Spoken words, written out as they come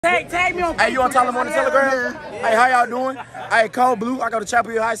Tag me on. Hey, you on Morning Telegraph? Hey, how y'all doing? Hey, Cold Blue. I go to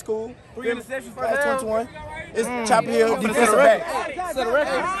Chapel Hill High School. 3 interceptions for 21. It's Chapel Hill defensive back. Set a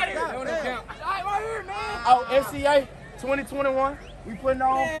record. Oh, FCA 2021. We putting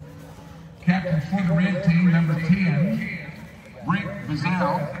on. Captain for the red team, number 10, Rick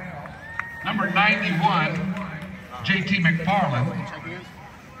Bazell. Number 91, JT McFarland.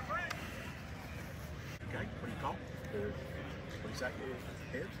 Okay, what do you call? What exactly is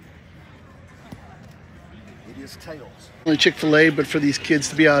heads? It is tails. Only Chick-fil-A, but for these kids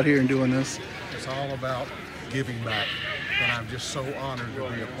to be out here and doing this. It's all about giving back. And I'm just so honored to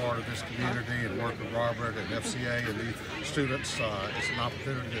be a part of this community and work with Robert and FCA and the students. It's an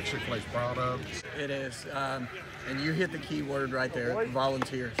opportunity that Chick-fil-A is proud of. It is, and you hit the key word right there,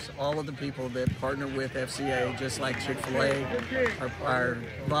 volunteers. All of the people that partner with FCA, just like Chick-fil-A, are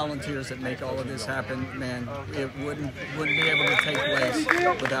volunteers that make all of this happen. Man, it wouldn't be able to take place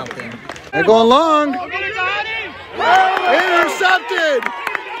without them. They're going long. Intercepted.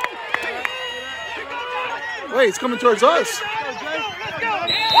 Wait, it's coming towards us.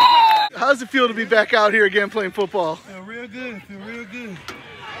 How does it feel to be back out here again playing football? Feel real good. Feel real good.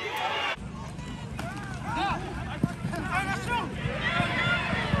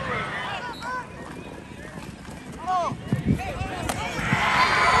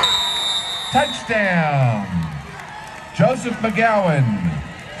 Touchdown! Joseph McGowan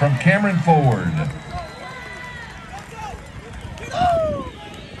from Cameron Ford.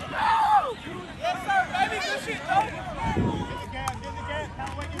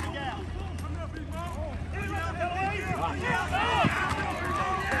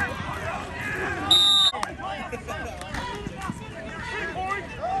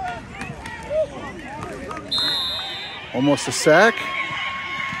 Almost a sack.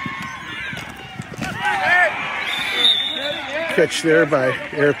 Catch there by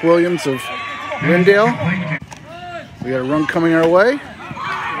Eric Williams of Lindale. We got a run coming our way.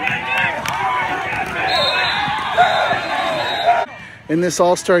 In this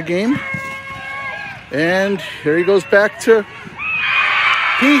all-star game. And here he goes back to,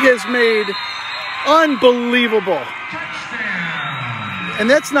 he has made unbelievable. And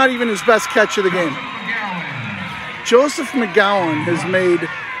that's not even his best catch of the game. Joseph McGowan has made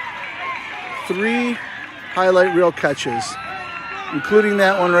 3 highlight reel catches, including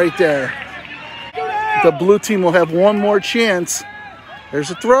that one right there. The blue team will have one more chance.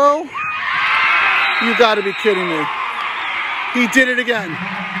 There's a throw. You got to be kidding me. He did it again.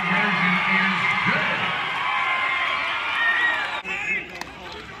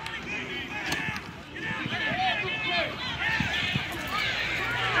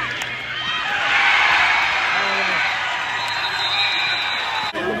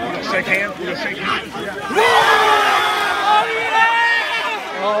 Shake hands. We're gonna shake hands.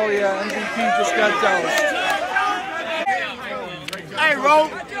 Oh yeah, MVP just got doused. Hey, Ro.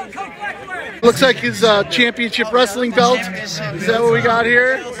 Looks like his championship wrestling belt. Is that what we got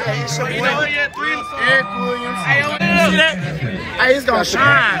here? Eric Williams. Hey, it's gonna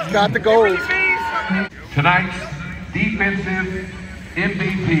shine. Got the gold. Tonight's defensive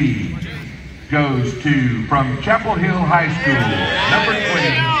MVP goes to, from Chapel Hill High School, number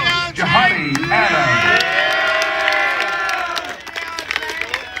 20, Jahadi Adams.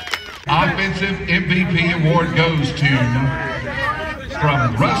 Offensive MVP award goes to,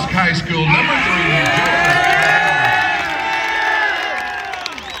 from Rusk High School, number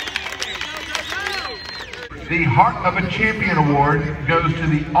 3, The Heart of a Champion award goes to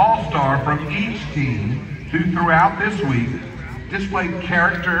the All-Star from each team who throughout this week displayed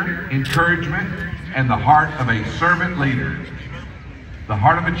character, encouragement, and the heart of a servant leader. The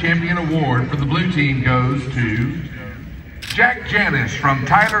Heart of a Champion award for the blue team goes to Jack Janis from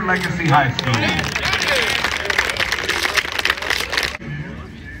Tyler Legacy High School.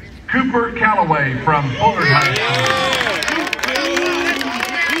 Cooper Calloway from Fuller High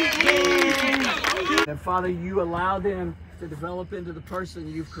School. And Father, you allow them to develop into the person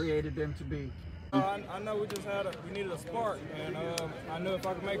you've created them to be. I know we needed a spark, and I knew if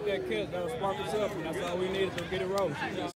I could make that catch, that would spark us up, and that's all we needed to get it rolling.